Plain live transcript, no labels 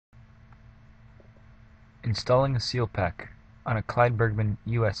Installing a SealPack on a Clyde Bergemann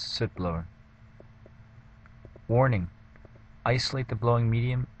US Sootblower. Warning: isolate the blowing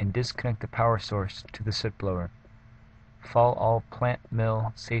medium and disconnect the power source to the sootblower. Follow all plant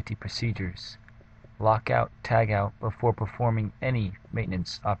mill safety procedures. Lock out, tag out before performing any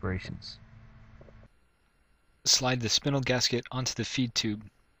maintenance operations. Slide the spindle gasket onto the feed tube,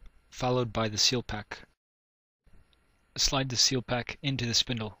 followed by the SealPack. Slide the SealPack into the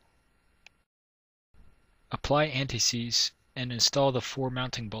spindle. Apply anti-seize and install the 4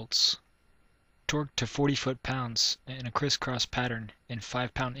 mounting bolts. Torque to 40 foot-pounds in a crisscross pattern in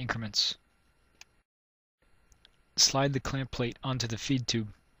 5-pound increments. Slide the clamp plate onto the feed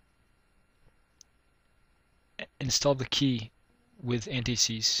tube. Install the key with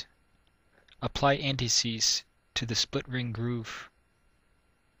anti-seize. Apply anti-seize to the split ring groove.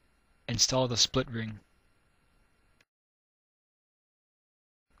 Install the split ring.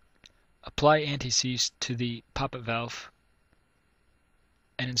 Apply anti-seize to the poppet valve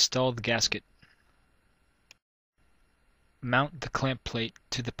and install the gasket. Mount the clamp plate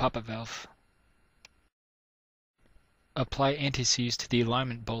to the poppet valve. Apply anti-seize to the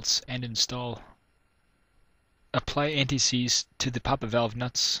alignment bolts and install. Apply anti-seize to the poppet valve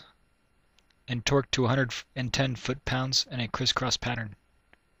nuts and torque to 110 foot-pounds in a crisscross pattern.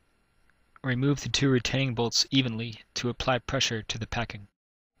 Remove the 2 retaining bolts evenly to apply pressure to the packing.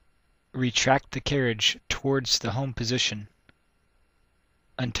 Retract the carriage towards the home position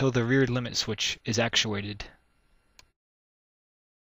until the rear limit switch is actuated.